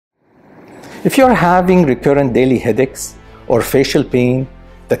If you're having recurrent daily headaches or facial pain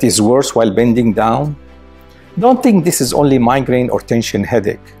that is worse while bending down, don't think this is only migraine or tension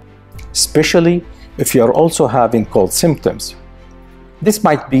headache, especially if you're also having cold symptoms. This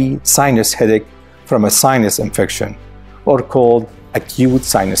might be sinus headache from a sinus infection or called acute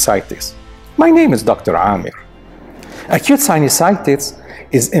sinusitis. My name is Dr. Amir. Acute sinusitis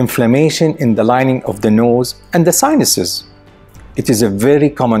is inflammation in the lining of the nose and the sinuses. It is a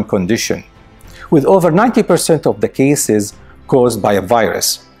very common condition, with over 90% of the cases caused by a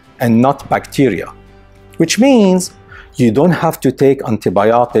virus and not bacteria, which means you don't have to take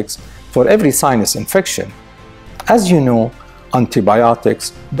antibiotics for every sinus infection. As you know,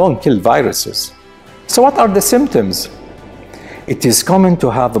 antibiotics don't kill viruses. So what are the symptoms? It is common to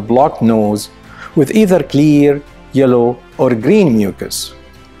have a blocked nose with either clear, yellow, or green mucus,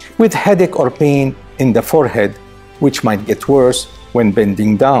 with headache or pain in the forehead, which might get worse when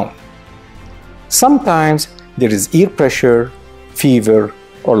bending down. Sometimes there is ear pressure, fever,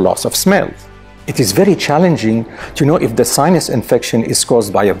 or loss of smell. It is very challenging to know if the sinus infection is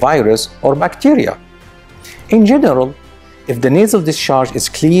caused by a virus or bacteria. In general, if the nasal discharge is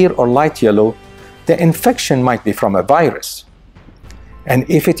clear or light yellow, the infection might be from a virus. And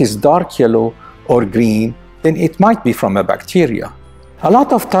if it is dark yellow or green, then it might be from a bacteria. A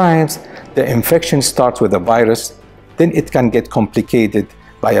lot of times, the infection starts with a virus, then it can get complicated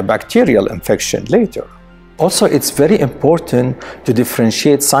by a bacterial infection later. Also, it's very important to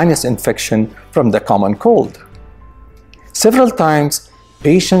differentiate sinus infection from the common cold. Several times,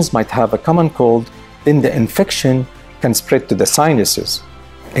 patients might have a common cold, then the infection can spread to the sinuses.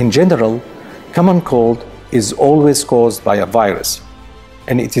 In general, common cold is always caused by a virus,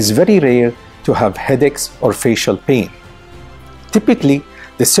 and it is very rare to have headaches or facial pain. Typically,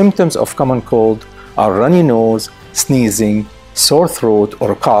 the symptoms of common cold are runny nose, sneezing, sore throat,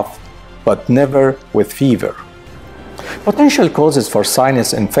 or cough, but never with fever. Potential causes for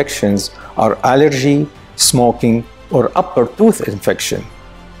sinus infections are allergy, smoking, or upper tooth infection.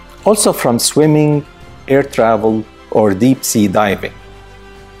 Also from swimming, air travel, or deep sea diving.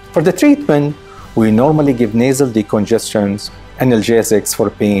 For the treatment, we normally give nasal decongestants, analgesics for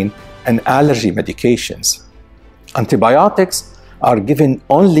pain, and allergy medications. Antibiotics are given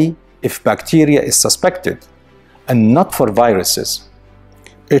only if bacteria is suspected, and not for viruses.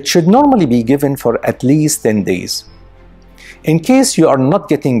 It should normally be given for at least 10 days. In case you are not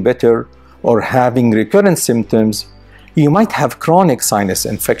getting better or having recurrent symptoms, you might have chronic sinus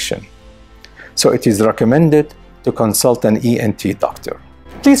infection. So it is recommended to consult an ENT doctor.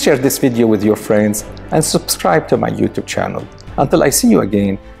 Please share this video with your friends and subscribe to my YouTube channel. Until I see you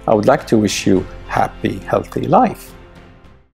again, I would like to wish you a happy, healthy life.